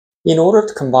In order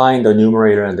to combine the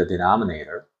numerator and the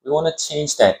denominator, we want to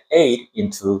change that 8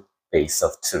 into base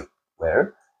of 2,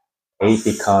 where 8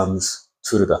 becomes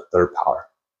 2 to the third power.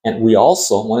 And we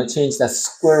also want to change that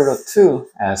square root of 2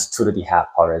 as 2 to the half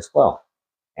power as well.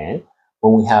 And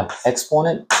when we have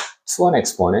exponent to an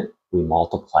exponent, we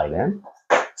multiply them.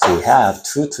 So we have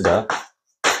 2 to the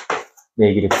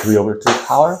negative 3 over 2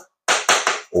 power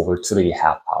over 2 to the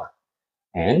half power.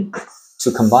 And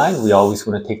to combine, we always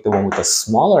want to take the one with the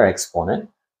smaller exponent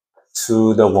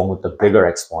to the one with the bigger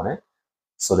exponent.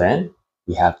 So then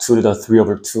we have 2 to the 3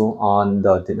 over 2 on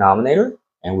the denominator,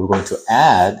 and we're going to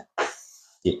add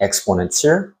the exponents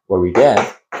here, where we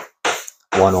get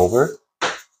 1 over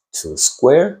 2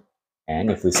 squared. And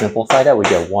if we simplify that, we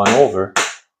get 1 over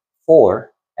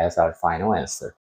 4 as our final answer.